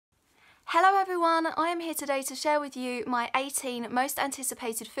Hello everyone, I am here today to share with you my 18 most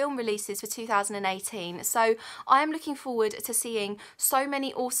anticipated film releases for 2018. So I am looking forward to seeing so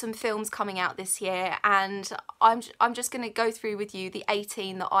many awesome films coming out this year, and I'm just going to go through with you the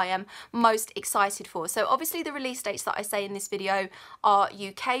 18 that I am most excited for. So obviously the release dates that I say in this video are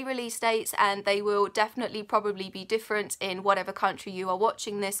UK release dates, and they will definitely probably be different in whatever country you are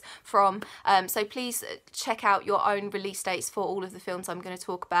watching this from. So please check out your own release dates for all of the films I'm going to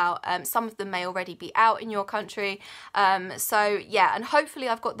talk about. Some of them may already be out in your country. So yeah, and hopefully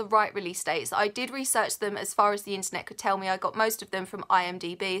I've got the right release dates. I did research them as far as the internet could tell me. I got most of them from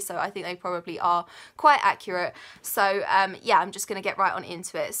IMDb, so I think they probably are quite accurate. So yeah, I'm just going to get right on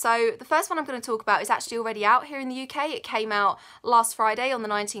into it. So the first one I'm going to talk about is actually already out here in the UK. It came out last Friday on the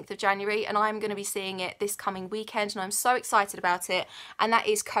 19th of January, and I'm going to be seeing it this coming weekend, and I'm so excited about it, and that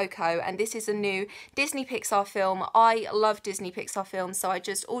is Coco. And this is a new Disney Pixar film. I love Disney Pixar films, so I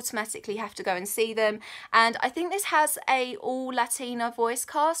just automatically have to go and see them. And I think this has a all Latina voice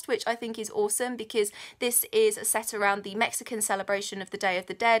cast, which I think is awesome, because this is set around the Mexican celebration of the Day of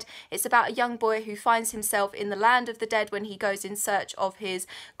the Dead. It's about a young boy who finds himself in the land of the dead when he goes in search of his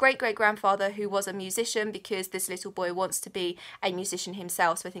great-great-grandfather, who was a musician, because this little boy wants to be a musician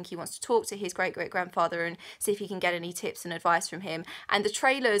himself. So I think he wants to talk to his great-great-grandfather and see if he can get any tips and advice from him. And the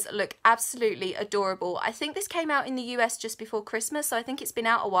trailers look absolutely adorable. I think this came out in the US just before Christmas, so I think it's been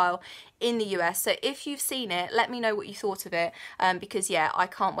out a while in the US. So if you've seen it, let me know what you thought of it, because yeah, I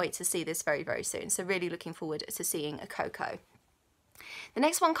can't wait to see this very, very soon. So really looking forward to seeing a Coco. The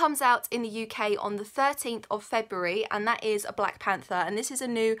next one comes out in the UK on the 13th of February, and that is a Black Panther. And this is a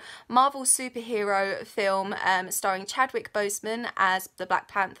new Marvel superhero film starring Chadwick Boseman as the Black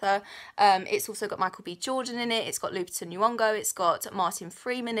Panther. It's also got Michael B. Jordan in it, it's got Lupita Nyong'o, it's got Martin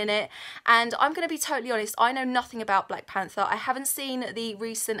Freeman in it. And I'm going to be totally honest, I know nothing about Black Panther. I haven't seen the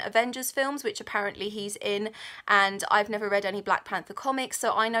recent Avengers films, which apparently he's in, and I've never read any Black Panther comics,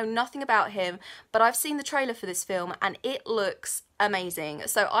 so I know nothing about him. But I've seen the trailer for this film, and it looks amazing.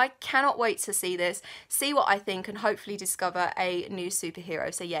 So I cannot wait to see this, see what I think, and hopefully discover a new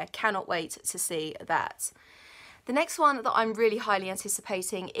superhero. So yeah, cannot wait to see that. The next one that I'm really highly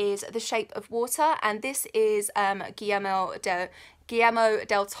anticipating is The Shape of Water, and this is Guillermo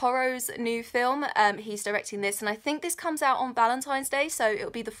del Toro's new film. He's directing this, and I think this comes out on Valentine's Day, so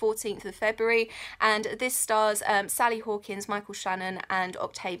it'll be the 14th of February, and this stars Sally Hawkins, Michael Shannon, and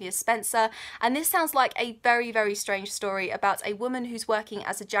Octavia Spencer. And this sounds like a very, very strange story about a woman who's working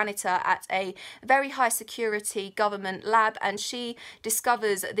as a janitor at a very high security government lab, and she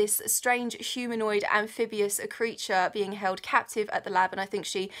discovers this strange humanoid amphibious creature being held captive at the lab, and I think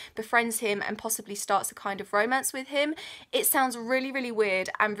she befriends him and possibly starts a kind of romance with him. It sounds really weird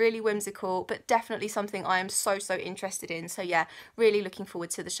and really whimsical, but definitely something I am so interested in. So yeah, really looking forward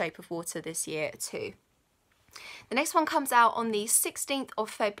to The Shape of Water this year too. The next one comes out on the 16th of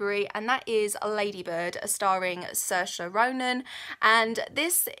February, and that is Lady Bird, starring Saoirse Ronan. And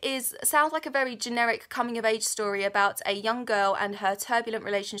this sounds like a very generic coming-of-age story about a young girl and her turbulent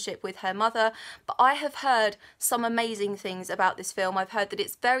relationship with her mother, but I have heard some amazing things about this film. I've heard that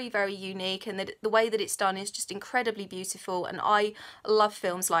it's very unique, and that the way that it's done is just incredibly beautiful, and I love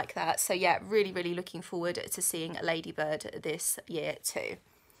films like that. So yeah, really looking forward to seeing Lady Bird this year too.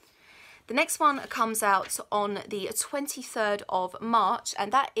 The next one comes out on the 23rd of March,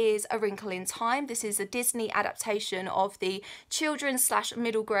 and that is A Wrinkle in Time. This is a Disney adaptation of the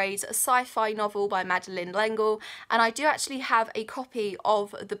children's/middle grade sci-fi novel by Madeleine L'Engle, and I do actually have a copy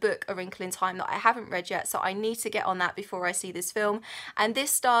of the book A Wrinkle in Time that I haven't read yet, so I need to get on that before I see this film. And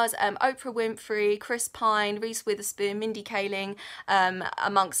this stars Oprah Winfrey, Chris Pine, Reese Witherspoon, Mindy Kaling,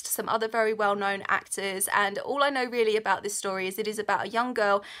 amongst some other very well-known actors. And all I know really about this story is it is about a young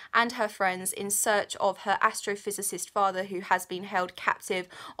girl and her friends in search of her astrophysicist father, who has been held captive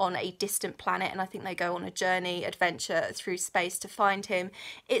on a distant planet, and I think they go on a adventure through space to find him.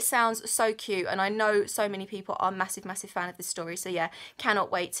 It sounds so cute, and I know so many people are massive fan of this story, so yeah,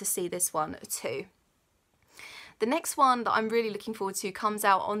 cannot wait to see this one too. The next one that I'm really looking forward to comes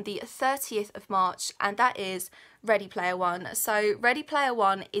out on the 30th of March, and that is Ready Player One. So Ready Player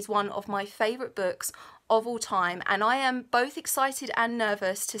One is one of my favourite books of all time, and I am both excited and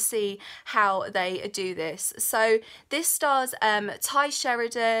nervous to see how they do this. So this stars Ty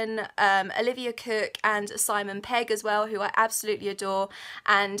Sheridan, Olivia Cooke, and Simon Pegg as well, who I absolutely adore.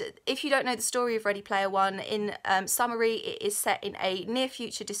 And if you don't know the story of Ready Player One, in summary, it is set in a near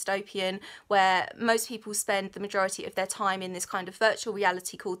future dystopian where most people spend the majority of their time in this kind of virtual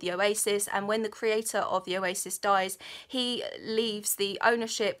reality called the Oasis, and when the creator of the Oasis dies, he leaves the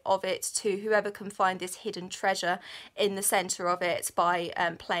ownership of it to whoever can find this hidden treasure in the centre of it by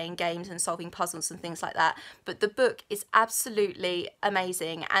playing games and solving puzzles and things like that. But the book is absolutely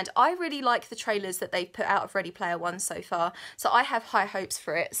amazing, and I really like the trailers that they've put out of Ready Player One so far, so I have high hopes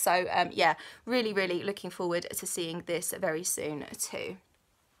for it. So yeah, really looking forward to seeing this very soon too.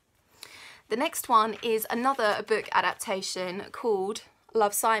 The next one is another book adaptation called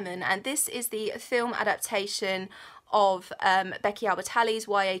Love, Simon, and this is the film adaptation of Becky Albertalli's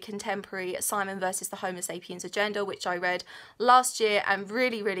YA contemporary Simon versus the Homo sapiens agenda, which I read last year and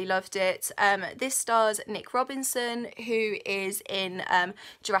really loved it. This stars Nick Robinson, who is in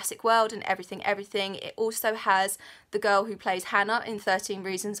Jurassic World and Everything Everything. It also has the girl who plays Hannah in 13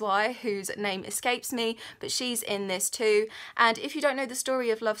 Reasons Why, whose name escapes me, but she's in this too. And if you don't know the story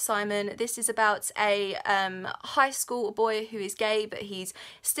of Love, Simon, this is about a high school boy who is gay, but he's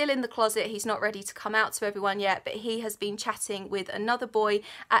still in the closet. He's not ready to come out to everyone yet, but he has been chatting with another boy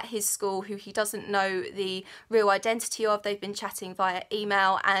at his school who he doesn't know the real identity of. They've been chatting via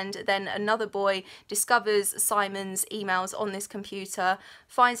email, and then another boy discovers Simon's emails on this computer,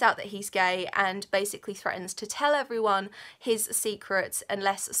 finds out that he's gay, and basically threatens to tell everyone his secret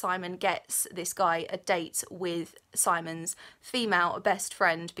unless Simon gets this guy a date with Simon's female best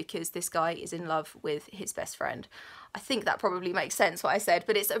friend, because this guy is in love with his best friend. I think that probably makes sense what I said,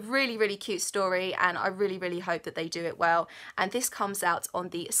 but it's a really cute story, and I really hope that they do it well. And this comes out on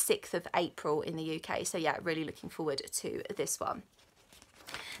the 6th of April in the UK, so yeah, really looking forward to this one.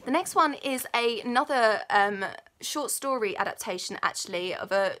 The next one is another short story adaptation, actually,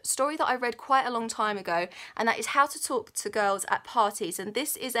 of a story that I read quite a long time ago, and that is How to Talk to Girls at Parties. And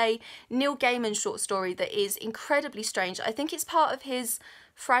this is a Neil Gaiman short story that is incredibly strange. I think it's part of his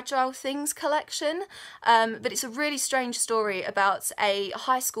Fragile Things collection, but it's a really strange story about a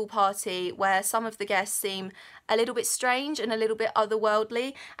high school party where some of the guests seem a little bit strange and a little bit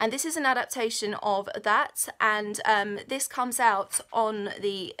otherworldly, and this is an adaptation of that, and this comes out on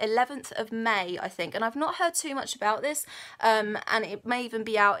the 11th of May, I think, and I've not heard too much about this, and it may even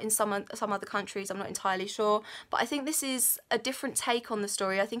be out in some other countries, I'm not entirely sure, but I think this is a different take on the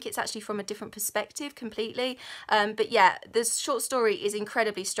story. I think it's actually from a different perspective completely, but yeah, this short story is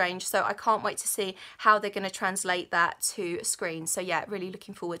incredibly strange, so I can't wait to see how they're going to translate that to screen. So yeah, really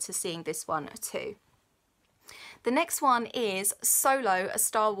looking forward to seeing this one too. The next one is Solo, a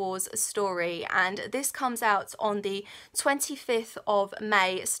Star Wars story, and this comes out on the 25th of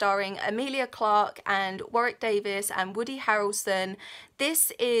May, starring Emilia Clarke and Warwick Davis and Woody Harrelson.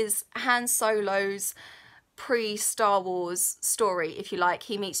 This is Han Solo's pre-Star Wars story, if you like.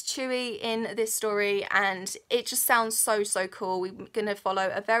 He meets Chewie in this story, and it just sounds so cool. We're going to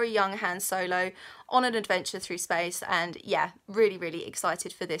follow a very young Han Solo on an adventure through space, and yeah, really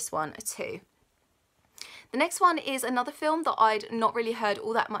excited for this one too. The next one is another film that I'd not really heard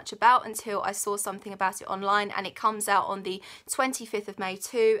all that much about until I saw something about it online, and it comes out on the 25th of May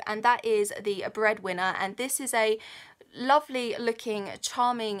too, and that is The Breadwinner, and this is a lovely looking,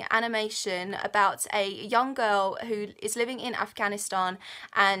 charming animation about a young girl who is living in Afghanistan,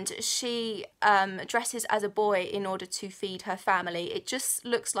 and she dresses as a boy in order to feed her family. It just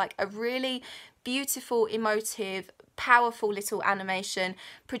looks like a really beautiful, emotive, powerful little animation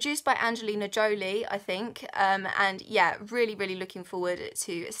produced by Angelina Jolie, I think, and yeah, really looking forward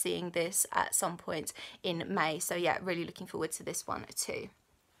to seeing this at some point in May. So yeah, really looking forward to this one too.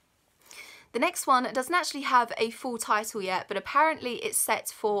 The next one doesn't actually have a full title yet, but apparently it's set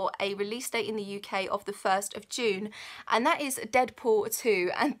for a release date in the UK of the 1st of June, and that is Deadpool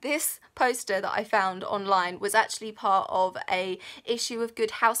 2. And this poster that I found online was actually part of a issue of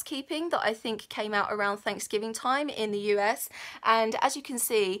Good Housekeeping that I think came out around Thanksgiving time in the US. And as you can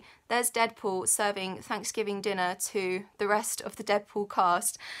see, there's Deadpool serving Thanksgiving dinner to the rest of the Deadpool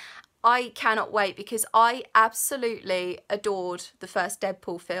cast. I cannot wait because I absolutely adored the first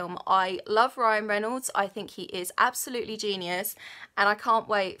Deadpool film. I love Ryan Reynolds. I think he is absolutely genius, and I can't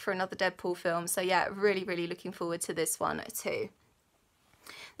wait for another Deadpool film. So yeah, really looking forward to this one too.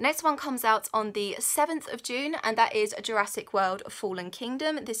 The next one comes out on the 7th of June, and that is Jurassic World Fallen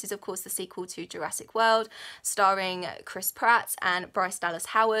Kingdom. This is of course the sequel to Jurassic World, starring Chris Pratt and Bryce Dallas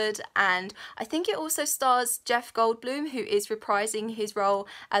Howard, and I think it also stars Jeff Goldblum, who is reprising his role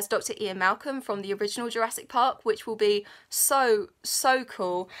as Dr. Ian Malcolm from the original Jurassic Park, which will be so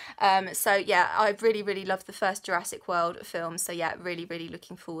cool. So yeah, I really loved the first Jurassic World film, so yeah, really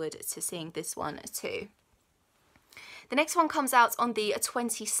looking forward to seeing this one too. The next one comes out on the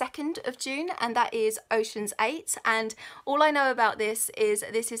 22nd of June, and that is Ocean's 8. And all I know about this is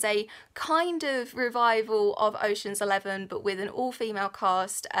a kind of revival of Ocean's 11, but with an all-female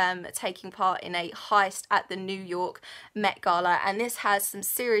cast taking part in a heist at the New York Met Gala. And this has some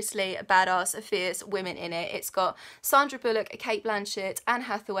seriously badass, fierce women in it. It's got Sandra Bullock, Cate Blanchett, Anne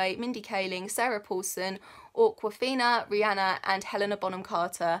Hathaway, Mindy Kaling, Sarah Paulson, Awkwafina, Rihanna, and Helena Bonham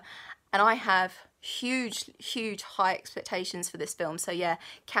Carter. And I have huge high expectations for this film, so yeah,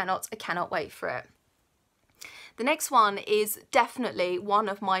 I cannot wait for it. The next one is definitely one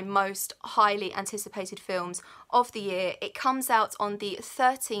of my most highly anticipated films of the year. It comes out on the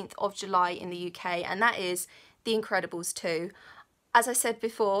 13th of July in the UK, and that is The Incredibles 2. As I said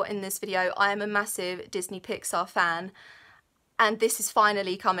before in this video, I am a massive Disney Pixar fan, and this is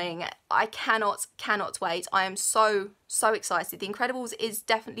finally coming. I cannot wait. I am so excited. The Incredibles is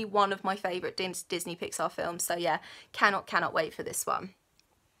definitely one of my favourite Disney Pixar films, so yeah, cannot wait for this one.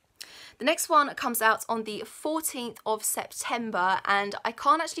 The next one comes out on the 14th of September, and I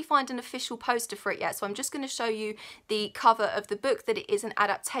can't actually find an official poster for it yet, so I'm just going to show you the cover of the book that it is an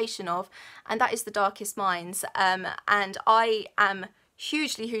adaptation of, and that is The Darkest Minds. And I am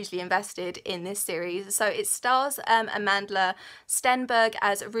hugely invested in this series. So it stars Amandla Stenberg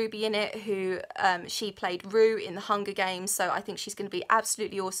as Ruby in it, who she played Rue in the Hunger Games, so I think she's going to be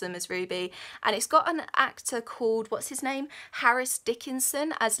absolutely awesome as Ruby. And it's got an actor called, what's his name, Harris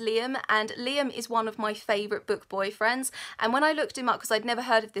Dickinson as Liam, and Liam is one of my favourite book boyfriends. And when I looked him up, because I'd never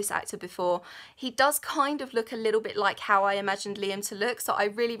heard of this actor before, he does kind of look a little bit like how I imagined Liam to look, so I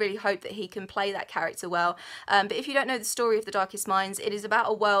really hope that he can play that character well. But if you don't know the story of The Darkest Minds, it is about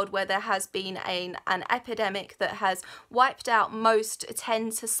a world where there has been an epidemic that has wiped out most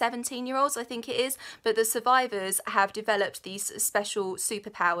 10 to 17-year-olds, I think it is, but the survivors have developed these special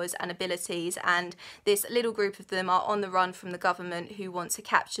superpowers and abilities, and this little group of them are on the run from the government who want to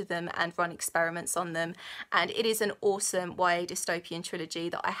capture them and run experiments on them. And it is an awesome YA dystopian trilogy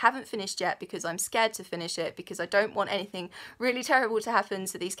that I haven't finished yet because I'm scared to finish it because I don't want anything really terrible to happen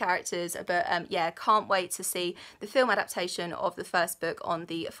to these characters. But yeah, can't wait to see the film adaptation of the first book on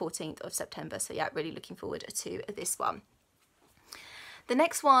the 14th of September. So yeah, really looking forward to this one. The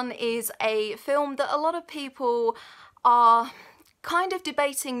next one is a film that a lot of people are kind of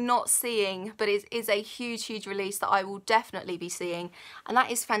debating not seeing, but it is a huge release that I will definitely be seeing, and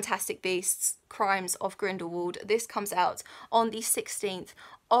that is Fantastic Beasts: Crimes of Grindelwald. This comes out on the 16th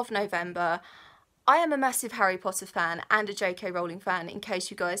of November. I am a massive Harry Potter fan and a J.K. Rowling fan, in case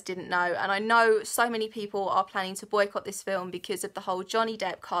you guys didn't know, and I know so many people are planning to boycott this film because of the whole Johnny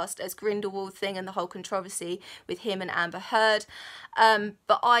Depp cast as Grindelwald thing and the whole controversy with him and Amber Heard.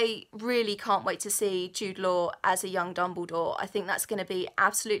 But I really can't wait to see Jude Law as a young Dumbledore. I think that's going to be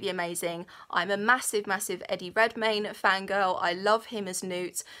absolutely amazing. I'm a massive Eddie Redmayne fangirl. I love him as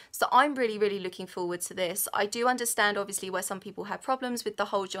Newt, so I'm really looking forward to this. I do understand obviously where some people have problems with the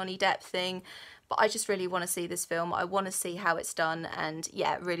whole Johnny Depp thing, but I just really want to see this film. I want to see how it's done, and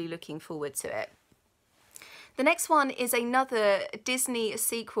yeah, really looking forward to it. The next one is another Disney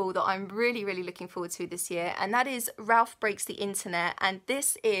sequel that I'm really looking forward to this year, and that is Ralph Breaks the Internet, and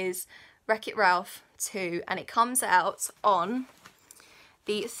this is Wreck-It Ralph 2, and it comes out on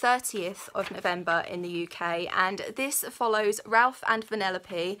the 30th of November in the UK, and this follows Ralph and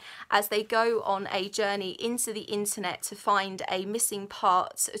Vanellope as they go on a journey into the internet to find a missing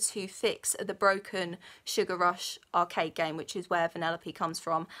part to fix the broken Sugar Rush arcade game, which is where Vanellope comes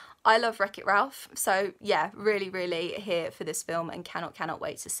from. I love Wreck-It Ralph, so yeah, really here for this film and cannot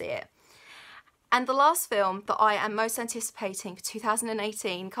wait to see it. And the last film that I am most anticipating for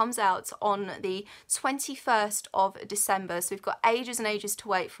 2018 comes out on the 21st of December, so we've got ages and ages to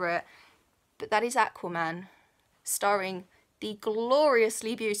wait for it, but that is Aquaman, starring the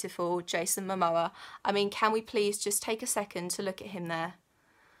gloriously beautiful Jason Momoa. I mean, can we please just take a second to look at him there?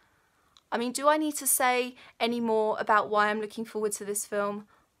 I mean, do I need to say any more about why I'm looking forward to this film?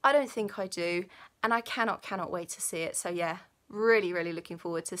 I don't think I do, and I cannot wait to see it, so yeah. Really looking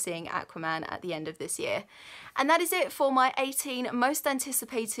forward to seeing Aquaman at the end of this year. And that is it for my 18 most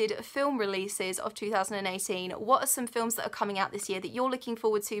anticipated film releases of 2018. What are some films that are coming out this year that you're looking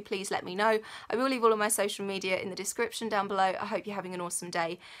forward to? Please let me know. I will leave all of my social media in the description down below. I hope you're having an awesome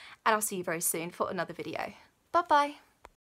day, and I'll see you very soon for another video. Bye bye.